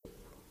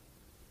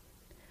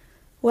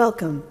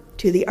Welcome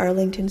to the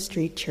Arlington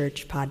Street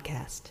Church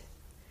podcast.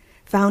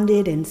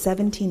 Founded in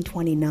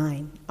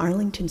 1729,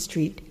 Arlington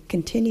Street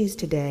continues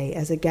today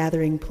as a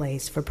gathering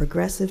place for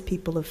progressive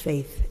people of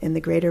faith in the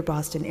greater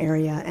Boston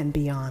area and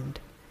beyond.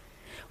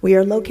 We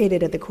are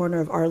located at the corner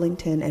of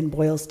Arlington and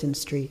Boylston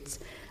Streets,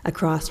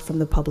 across from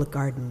the Public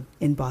Garden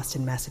in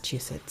Boston,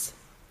 Massachusetts.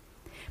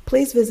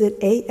 Please visit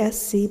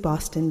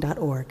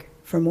ascboston.org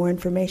for more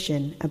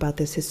information about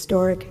this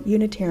historic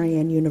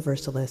Unitarian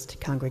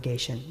Universalist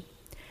congregation.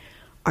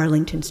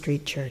 Arlington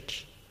Street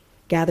Church,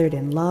 gathered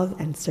in love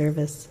and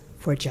service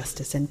for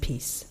justice and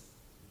peace.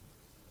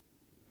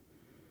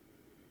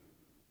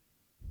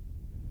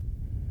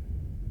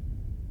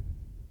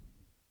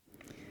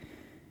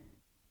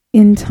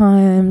 In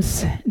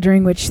times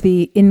during which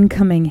the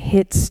incoming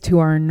hits to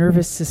our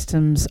nervous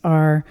systems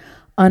are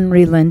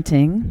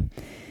unrelenting,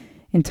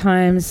 in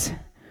times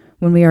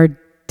when we are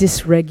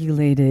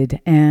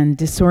dysregulated and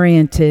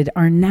disoriented,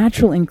 our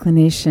natural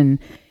inclination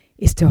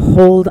is to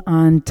hold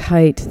on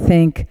tight.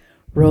 Think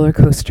roller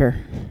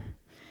coaster.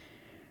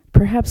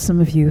 Perhaps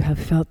some of you have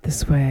felt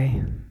this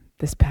way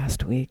this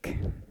past week.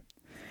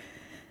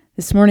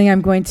 This morning I'm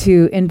going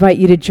to invite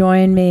you to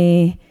join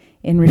me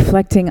in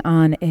reflecting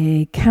on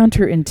a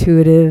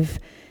counterintuitive,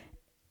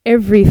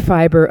 every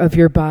fiber of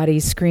your body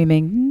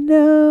screaming,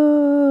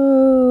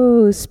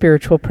 no,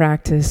 spiritual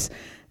practice,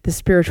 the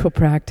spiritual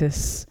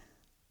practice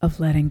of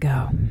letting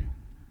go.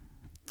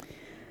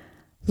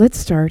 Let's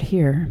start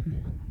here.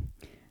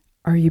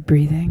 Are you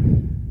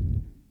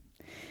breathing?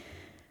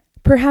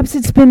 Perhaps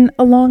it's been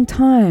a long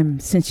time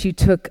since you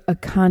took a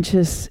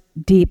conscious,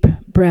 deep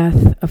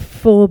breath, a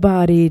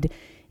full-bodied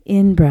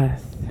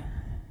in-breath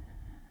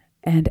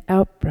and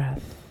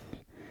out-breath.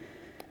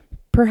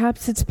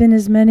 Perhaps it's been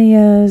as many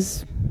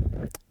as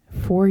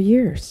 4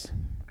 years.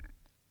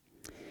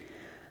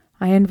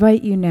 I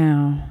invite you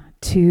now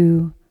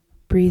to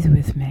breathe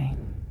with me.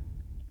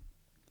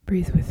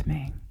 Breathe with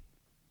me.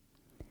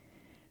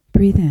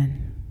 Breathe in.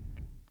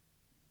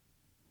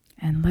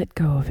 And let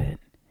go of it.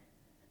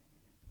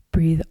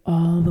 Breathe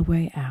all the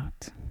way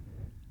out.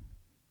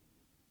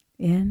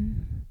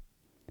 In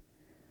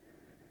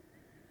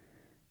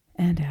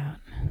and out.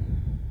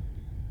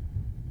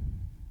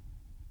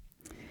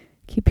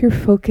 Keep your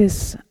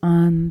focus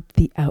on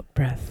the out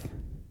breath.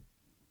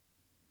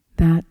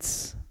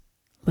 That's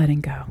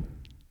letting go.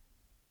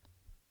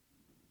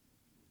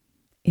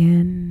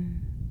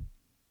 In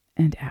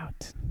and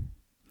out.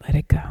 Let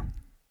it go.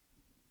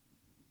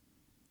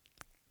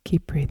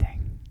 Keep breathing.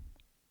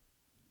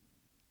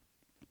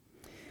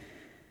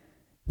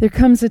 There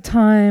comes a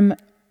time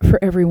for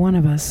every one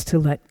of us to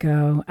let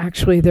go.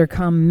 Actually, there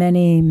come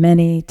many,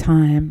 many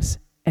times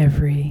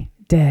every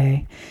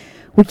day.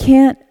 We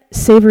can't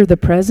savor the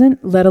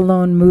present, let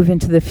alone move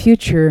into the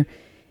future,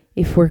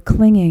 if we're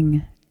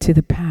clinging to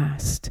the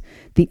past.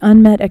 The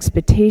unmet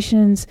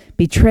expectations,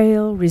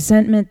 betrayal,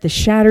 resentment, the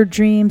shattered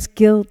dreams,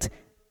 guilt,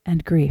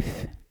 and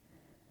grief.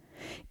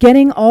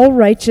 Getting all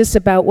righteous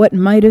about what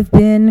might have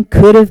been,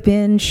 could have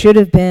been, should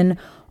have been,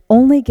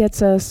 only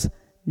gets us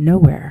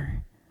nowhere,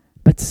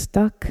 but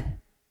stuck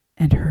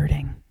and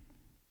hurting.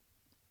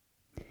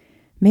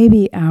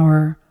 Maybe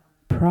our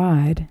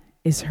pride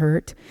is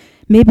hurt.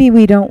 Maybe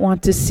we don't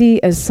want to see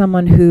as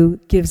someone who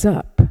gives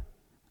up,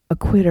 a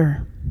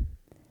quitter.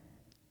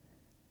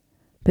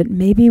 But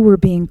maybe we're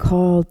being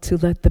called to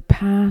let the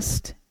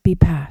past be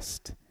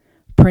past,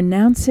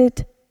 pronounce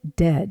it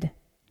dead,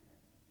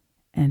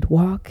 and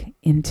walk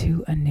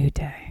into a new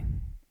day.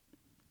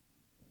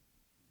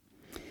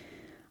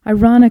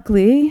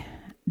 Ironically,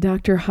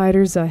 Dr.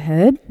 Haider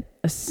Zahed,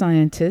 a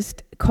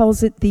scientist,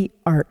 calls it the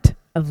art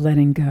of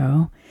letting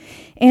go,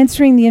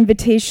 answering the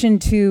invitation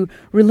to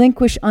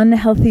relinquish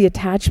unhealthy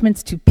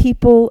attachments to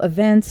people,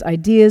 events,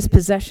 ideas,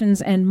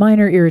 possessions, and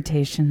minor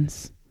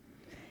irritations.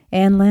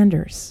 Ann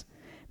Landers,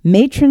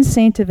 matron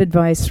saint of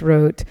advice,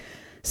 wrote,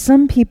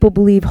 "Some people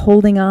believe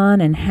holding on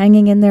and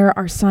hanging in there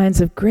are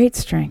signs of great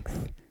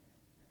strength.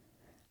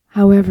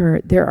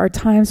 However, there are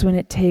times when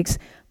it takes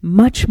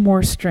much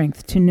more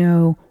strength to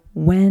know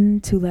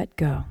when to let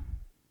go,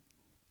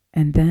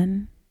 and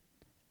then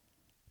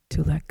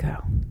to let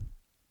go."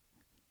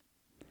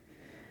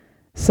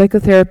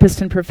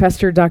 Psychotherapist and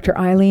professor Dr.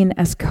 Eileen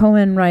S.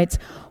 Cohen writes,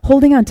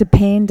 "Holding on to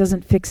pain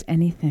doesn't fix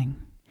anything.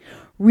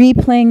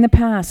 Replaying the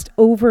past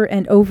over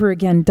and over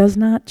again does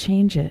not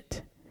change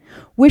it.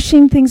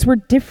 Wishing things were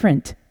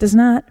different does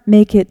not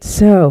make it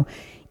so.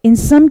 In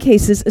some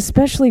cases,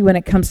 especially when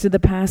it comes to the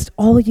past,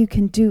 all you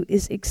can do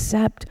is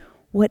accept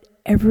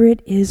whatever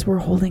it is we're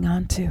holding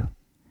on to,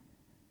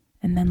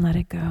 and then let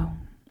it go.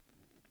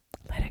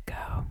 Let it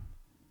go."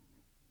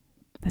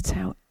 That's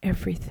how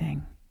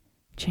everything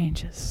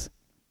changes.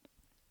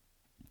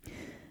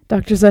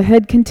 Dr.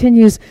 Zahed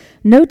continues,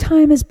 "No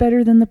time is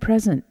better than the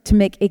present to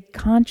make a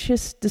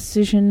conscious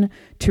decision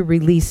to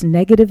release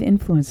negative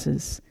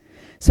influences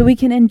so we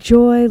can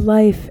enjoy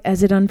life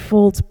as it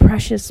unfolds,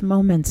 precious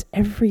moments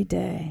every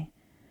day.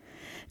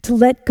 To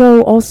let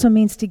go also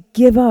means to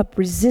give up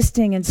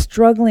resisting and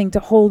struggling to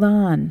hold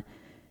on,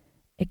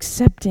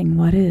 accepting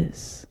what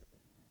is,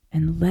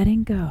 and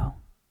letting go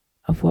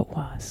of what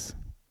was.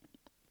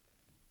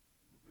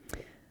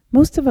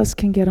 Most of us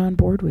can get on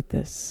board with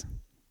this,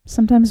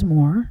 sometimes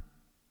more,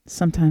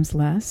 sometimes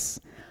less,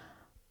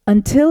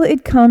 until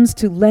it comes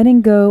to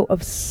letting go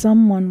of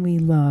someone we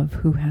love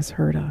who has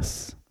hurt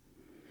us.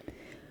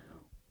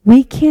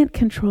 We can't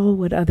control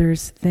what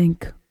others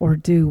think or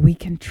do. We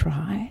can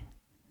try,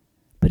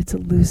 but it's a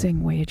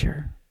losing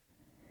wager.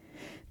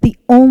 The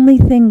only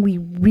thing we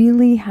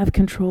really have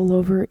control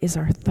over is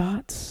our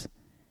thoughts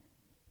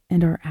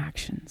and our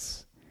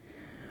actions.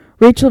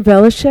 Rachel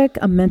Velishek,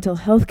 a mental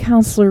health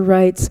counselor,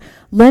 writes,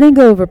 letting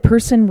go of a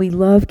person we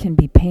love can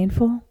be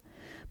painful,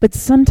 but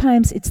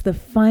sometimes it's the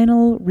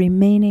final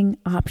remaining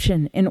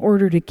option in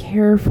order to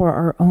care for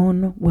our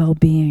own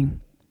well-being.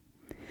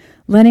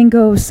 Letting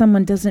go of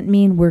someone doesn't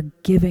mean we're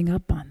giving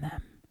up on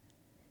them.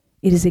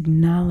 It is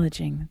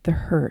acknowledging the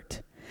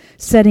hurt,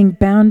 setting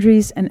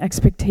boundaries and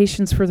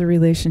expectations for the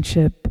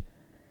relationship,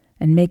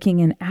 and making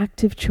an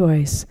active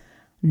choice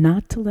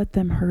not to let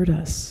them hurt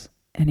us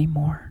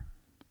anymore.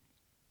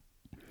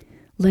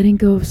 Letting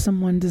go of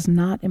someone does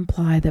not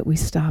imply that we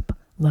stop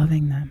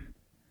loving them.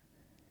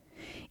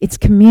 It's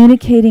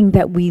communicating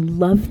that we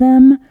love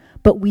them,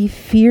 but we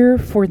fear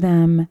for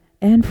them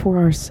and for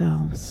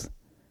ourselves.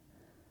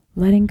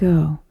 Letting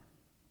go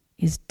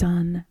is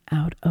done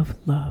out of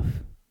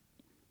love.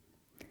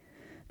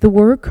 The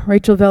work,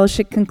 Rachel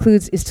Velishek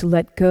concludes, is to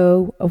let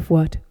go of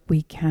what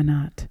we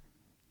cannot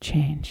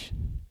change.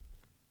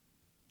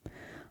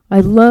 I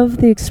love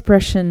the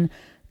expression,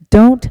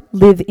 don't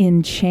live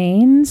in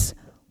chains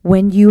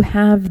when you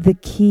have the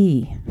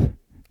key.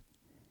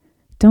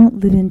 Don't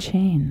live in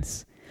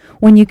chains.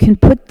 When you can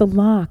put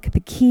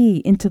the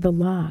key into the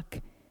lock,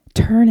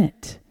 turn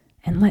it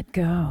and let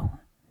go.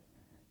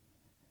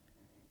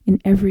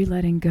 In every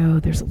letting go,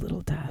 there's a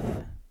little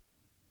death.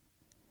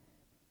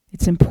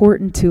 It's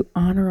important to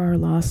honor our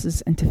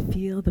losses and to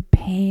feel the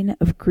pain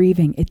of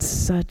grieving. It's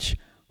such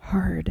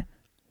hard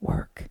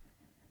work.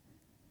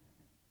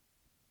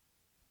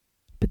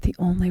 But the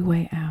only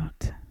way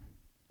out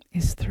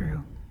is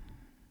through.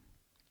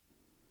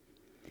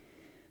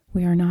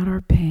 We are not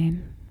our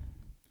pain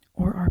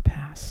or our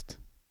past.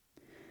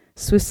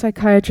 Swiss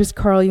psychiatrist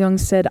Carl Jung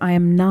said, I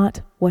am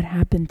not what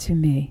happened to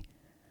me.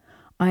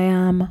 I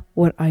am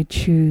what I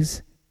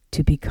choose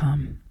to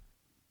become.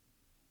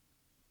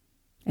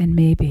 And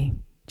maybe,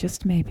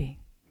 just maybe,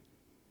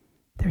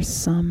 there's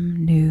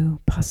some new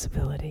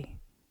possibility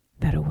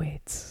that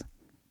awaits.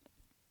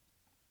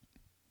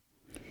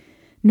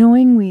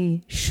 Knowing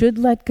we should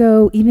let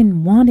go,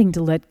 even wanting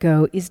to let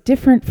go, is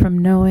different from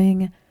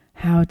knowing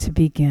how to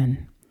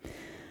begin.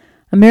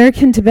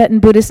 American Tibetan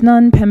Buddhist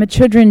nun Pema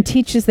Chodron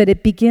teaches that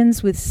it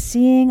begins with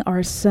seeing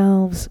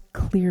ourselves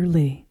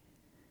clearly.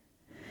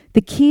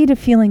 The key to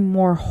feeling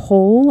more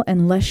whole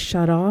and less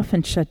shut off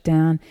and shut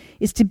down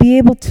is to be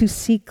able to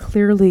see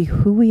clearly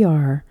who we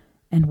are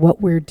and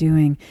what we're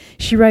doing.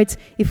 She writes,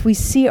 if we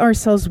see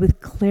ourselves with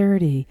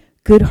clarity,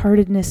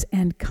 good-heartedness,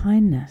 and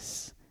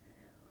kindness,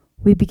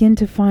 we begin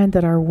to find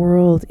that our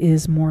world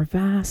is more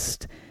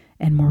vast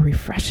and more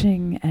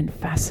refreshing and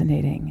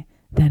fascinating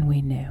than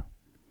we knew.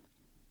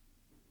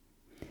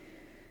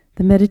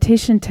 The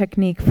meditation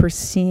technique for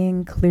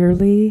seeing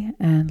clearly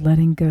and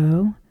letting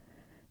go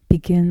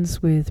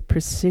begins with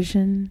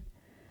precision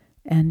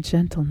and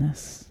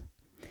gentleness.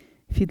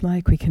 If you'd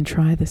like, we can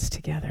try this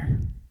together.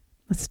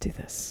 Let's do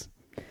this.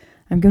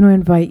 I'm going to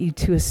invite you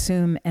to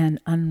assume an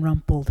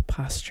unrumpled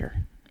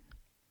posture.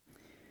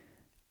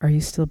 Are you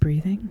still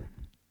breathing?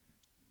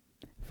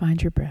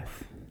 Find your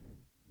breath.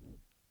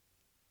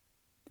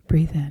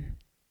 Breathe in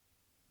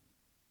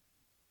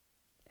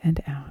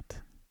and out.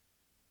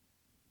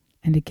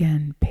 And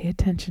again, pay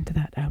attention to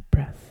that out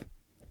breath.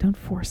 Don't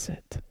force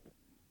it.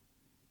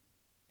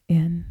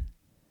 In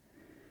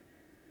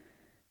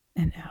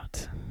and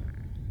out.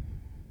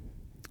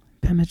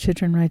 Pema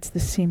Chodron writes,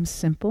 this seems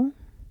simple,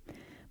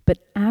 but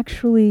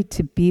actually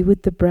to be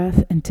with the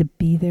breath and to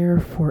be there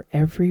for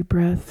every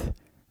breath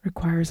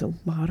requires a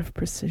lot of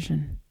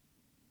precision.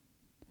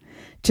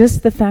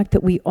 Just the fact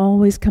that we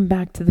always come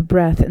back to the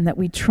breath and that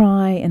we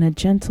try in a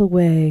gentle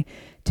way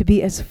to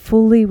be as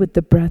fully with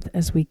the breath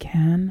as we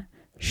can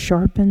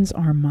sharpens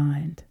our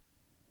mind.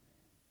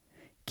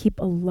 Keep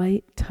a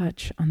light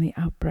touch on the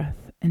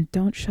out-breath and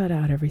don't shut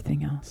out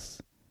everything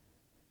else.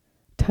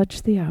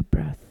 Touch the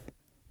out-breath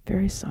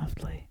very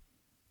softly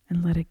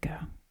and let it go.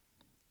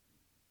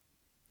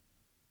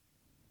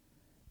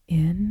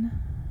 In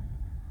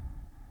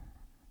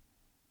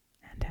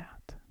and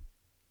out.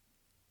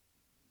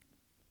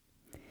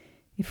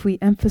 If we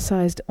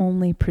emphasized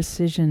only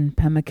precision,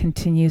 Pema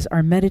continues,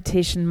 our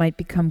meditation might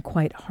become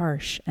quite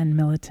harsh and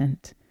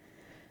militant.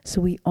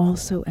 So we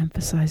also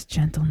emphasize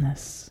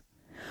gentleness.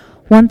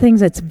 One thing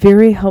that's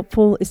very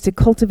helpful is to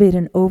cultivate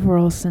an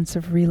overall sense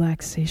of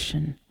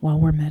relaxation while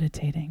we're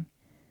meditating.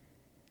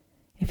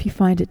 If you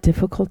find it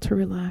difficult to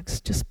relax,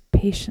 just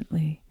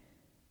patiently,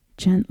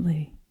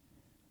 gently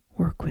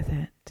work with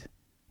it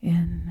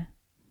in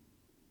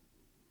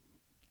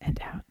and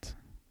out.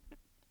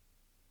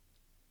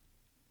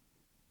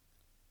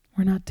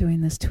 We're not doing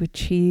this to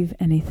achieve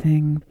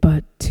anything,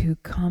 but to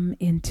come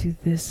into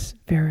this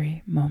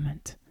very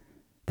moment,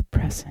 the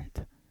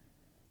present,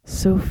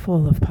 so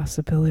full of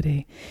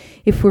possibility.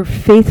 If we're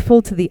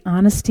faithful to the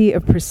honesty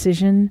of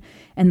precision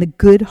and the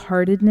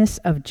good-heartedness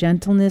of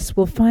gentleness,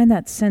 we'll find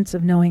that sense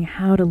of knowing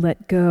how to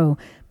let go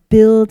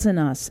builds in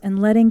us,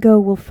 and letting go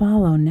will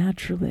follow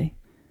naturally.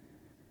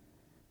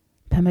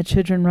 Pema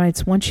Chodron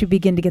writes, once you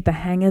begin to get the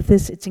hang of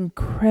this, it's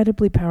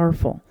incredibly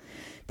powerful,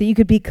 that you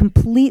could be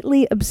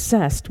completely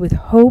obsessed with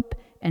hope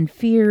and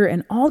fear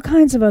and all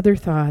kinds of other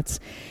thoughts,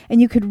 and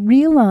you could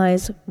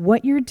realize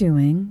what you're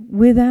doing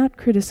without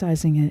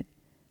criticizing it,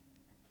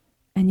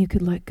 and you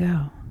could let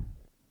go.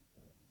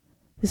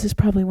 This is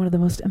probably one of the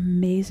most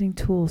amazing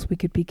tools we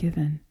could be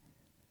given.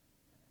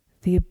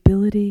 The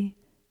ability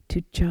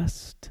to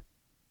just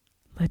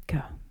let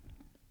go.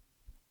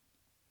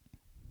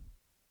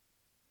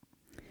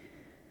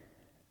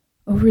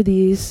 Over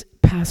these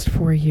past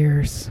 4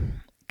 years,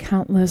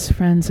 countless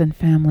friends and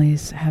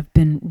families have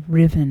been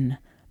riven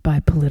by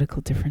political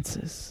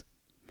differences.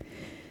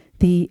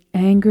 The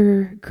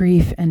anger,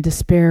 grief, and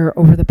despair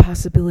over the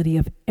possibility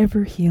of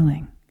ever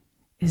healing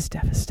is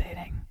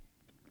devastating.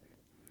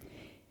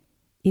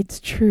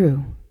 It's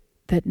true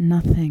that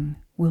nothing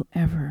will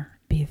ever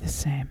be the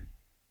same.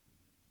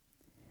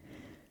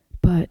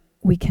 But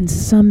we can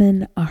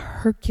summon a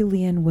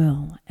Herculean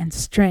will and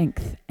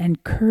strength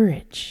and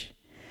courage,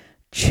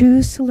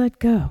 choose to let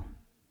go,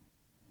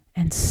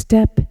 and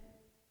step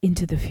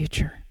into the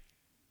future.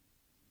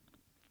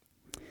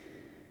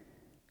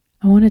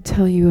 I want to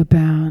tell you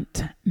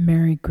about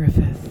Mary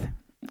Griffith,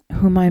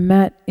 whom I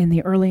met in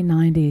the early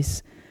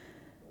 90s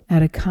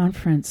at a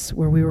conference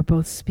where we were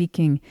both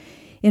speaking.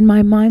 In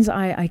my mind's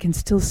eye, I can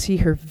still see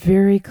her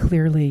very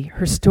clearly.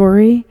 Her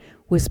story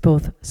was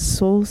both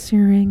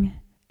soul-searing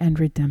and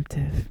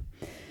redemptive.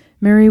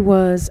 Mary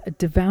was a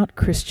devout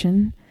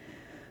Christian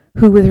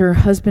who, with her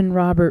husband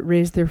Robert,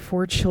 raised their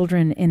 4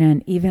 children in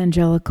an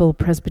evangelical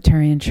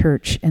Presbyterian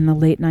church in the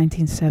late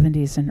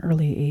 1970s and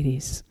early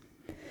 80s.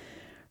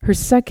 Her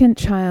second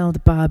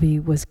child, Bobby,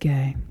 was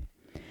gay.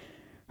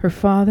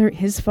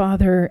 His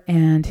father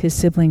and his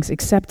siblings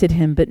accepted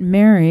him, but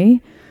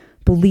Mary,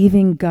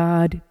 believing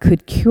God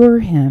could cure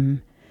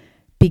him,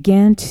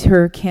 began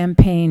her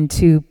campaign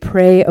to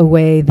pray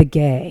away the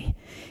gay,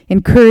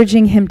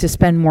 encouraging him to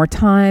spend more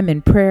time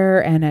in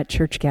prayer and at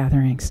church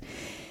gatherings.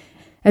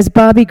 As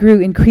Bobby grew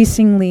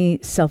increasingly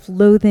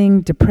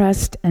self-loathing,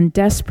 depressed, and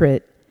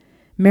desperate,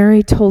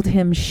 Mary told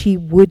him she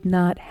would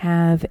not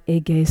have a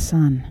gay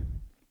son.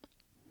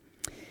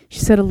 She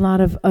said a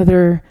lot of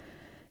other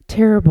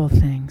terrible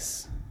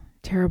things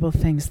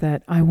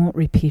that I won't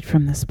repeat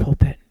from this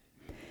pulpit.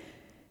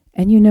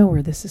 And you know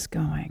where this is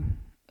going.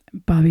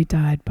 Bobby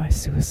died by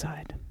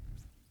suicide.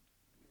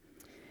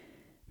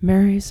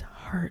 Mary's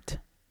heart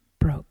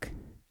broke.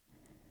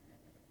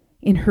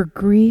 In her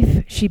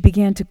grief, she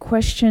began to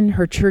question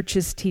her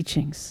church's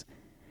teachings.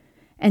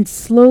 And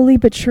slowly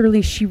but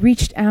surely, she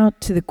reached out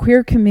to the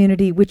queer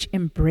community, which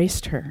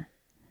embraced her.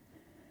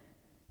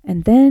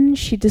 And then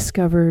she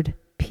discovered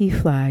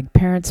PFLAG,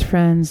 Parents,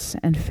 Friends,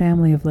 and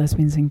Family of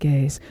Lesbians and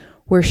Gays,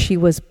 where she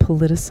was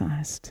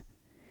politicized.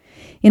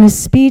 In a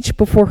speech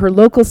before her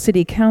local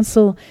city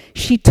council,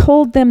 she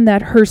told them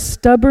that her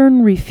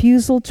stubborn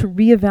refusal to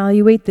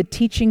reevaluate the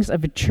teachings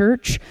of a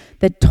church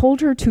that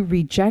told her to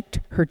reject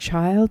her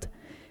child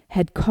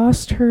had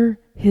cost her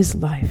his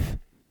life.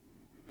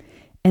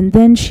 And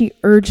then she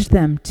urged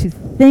them to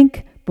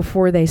think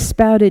before they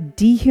spouted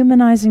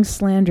dehumanizing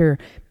slander,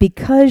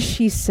 because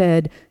she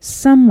said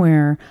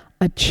somewhere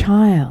a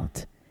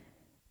child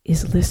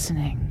is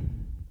listening.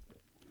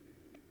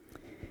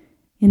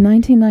 In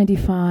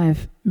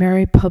 1995,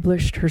 Mary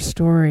published her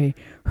story.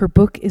 Her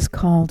book is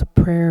called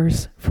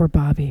Prayers for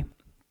Bobby.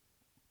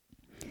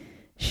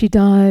 She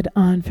died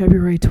on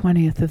February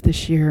 20th of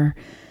this year,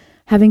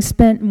 having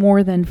spent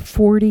more than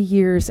 40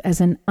 years as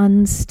an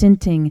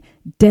unstinting,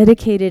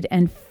 dedicated,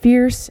 and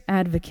fierce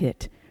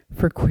advocate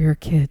for queer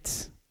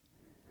kids.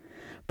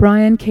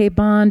 Brian K.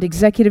 Bond,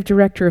 executive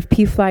director of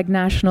PFLAG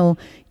National,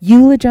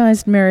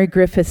 eulogized Mary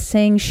Griffith,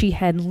 saying she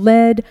had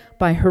led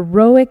by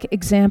heroic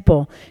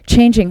example,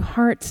 changing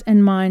hearts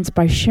and minds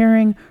by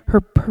sharing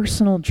her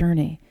personal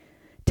journey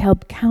to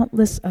help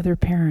countless other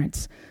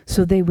parents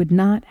so they would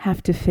not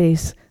have to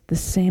face the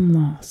same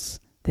loss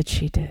that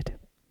she did.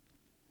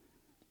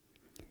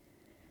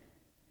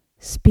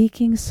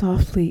 Speaking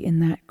softly in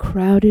that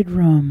crowded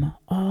room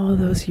all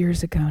those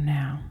years ago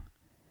now,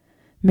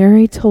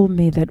 Mary told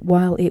me that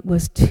while it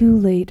was too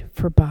late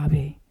for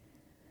Bobby,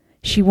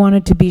 she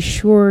wanted to be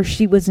sure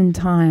she was in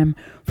time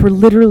for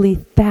literally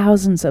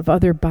thousands of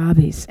other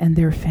Bobbies and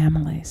their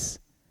families.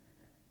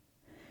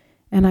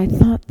 And I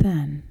thought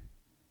then,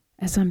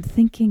 as I'm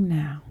thinking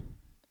now,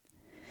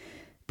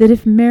 that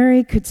if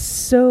Mary could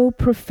so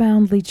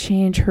profoundly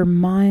change her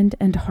mind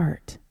and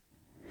heart,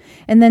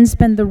 and then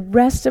spend the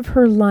rest of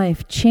her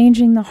life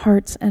changing the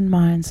hearts and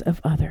minds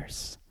of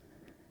others,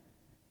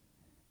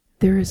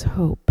 there is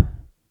hope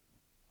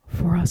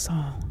for us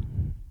all.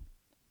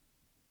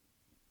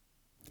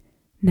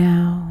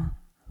 Now,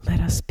 let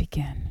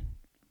begin.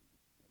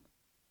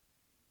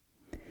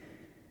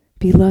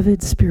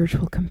 Beloved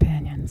spiritual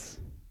companions,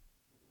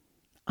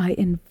 I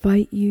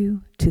invite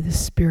you to the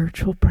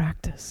spiritual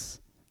practice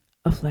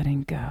of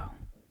letting go.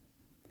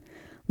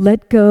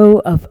 Let go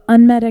of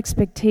unmet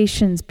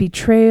expectations,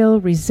 betrayal,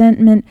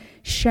 resentment,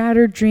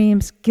 shattered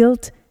dreams,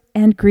 guilt,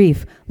 and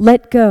grief.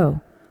 Let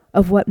go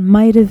of what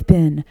might have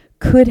been,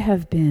 could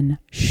have been,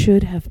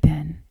 should have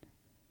been.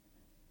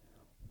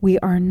 We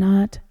are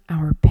not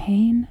our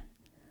pain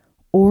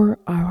or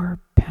our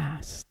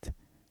past.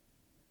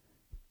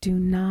 Do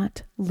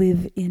not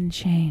live in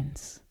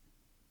chains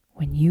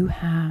when you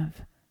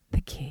have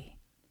the key.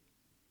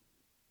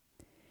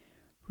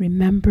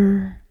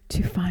 Remember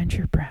to find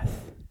your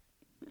breath.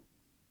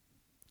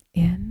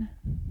 In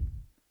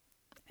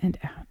and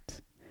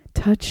out.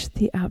 Touch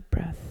the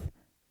out-breath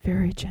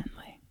very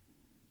gently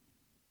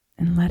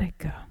and let it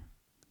go.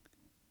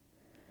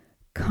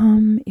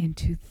 Come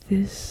into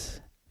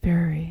this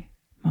very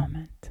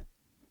moment.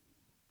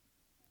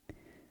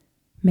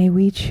 May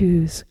we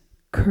choose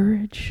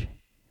courage,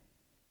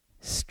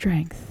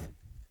 strength,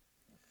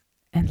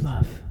 and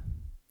love.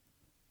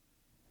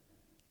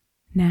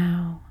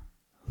 Now,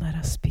 let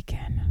us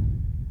begin.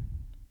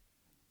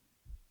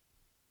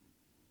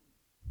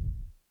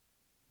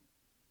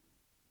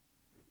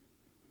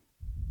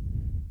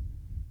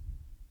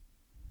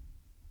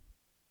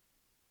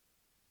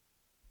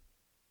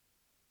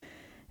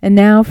 And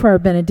now for our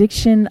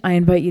benediction, I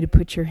invite you to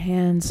put your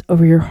hands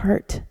over your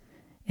heart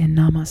in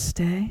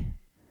Namaste.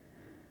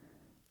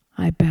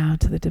 I bow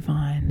to the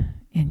divine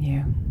in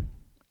you.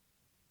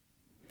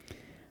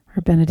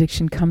 Our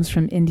benediction comes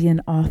from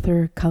Indian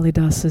author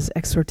Kalidasa's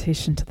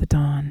Exhortation to the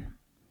Dawn.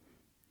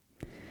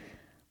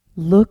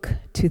 Look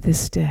to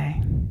this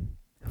day,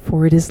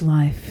 for it is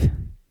life,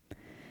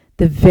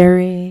 the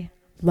very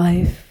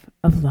life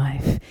of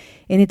life.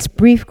 In its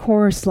brief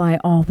course lie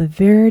all the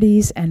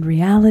verities and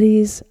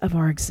realities of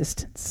our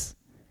existence.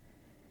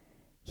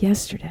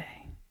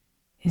 Yesterday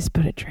is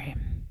but a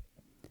dream,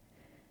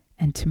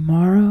 and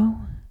tomorrow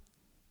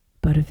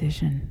but a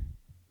vision.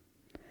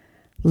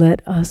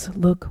 Let us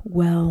look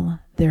well,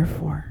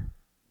 therefore,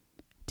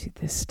 to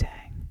this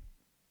day.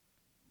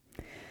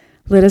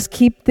 Let us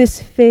keep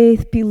this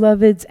faith,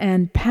 beloveds,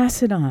 and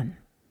pass it on.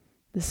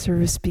 The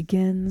service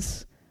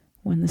begins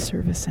when the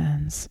service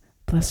ends.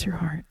 Bless your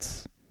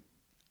hearts.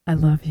 I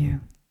love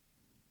you.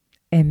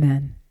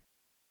 Amen.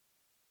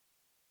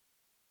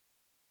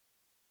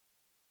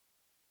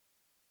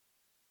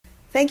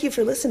 Thank you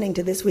for listening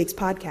to this week's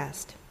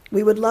podcast.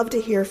 We would love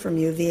to hear from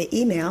you via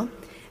email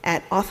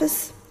at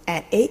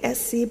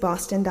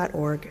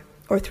office@ascboston.org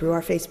or through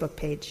our Facebook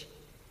page.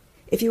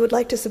 If you would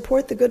like to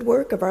support the good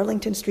work of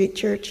Arlington Street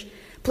Church,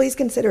 please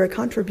consider a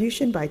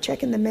contribution by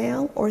check in the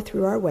mail or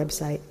through our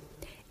website,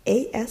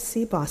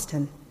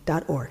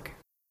 ascboston.org.